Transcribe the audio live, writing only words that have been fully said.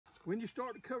When you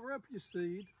start to cover up your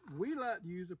seed, we like to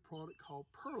use a product called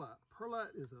Pearlite.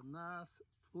 Pearlite is a nice,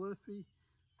 fluffy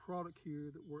product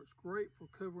here that works great for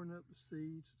covering up the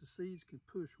seeds. The seeds can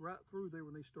push right through there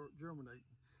when they start germinating.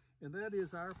 And that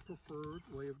is our preferred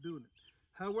way of doing it.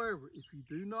 However, if you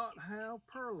do not have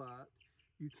Pearlite,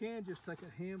 you can just take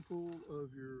a handful of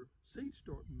your seed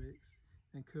start mix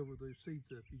and cover those seeds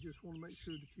up. You just want to make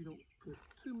sure that you don't put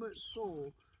too much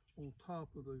soil on top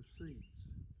of those seeds.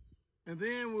 And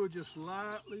then we'll just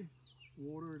lightly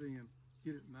water it in,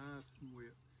 get it nice and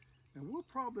wet. And we'll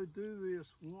probably do this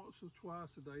once or twice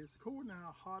a day. It's according to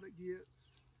how hot it gets,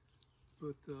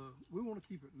 but we want to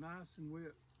keep it nice and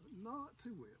wet, but not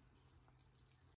too wet.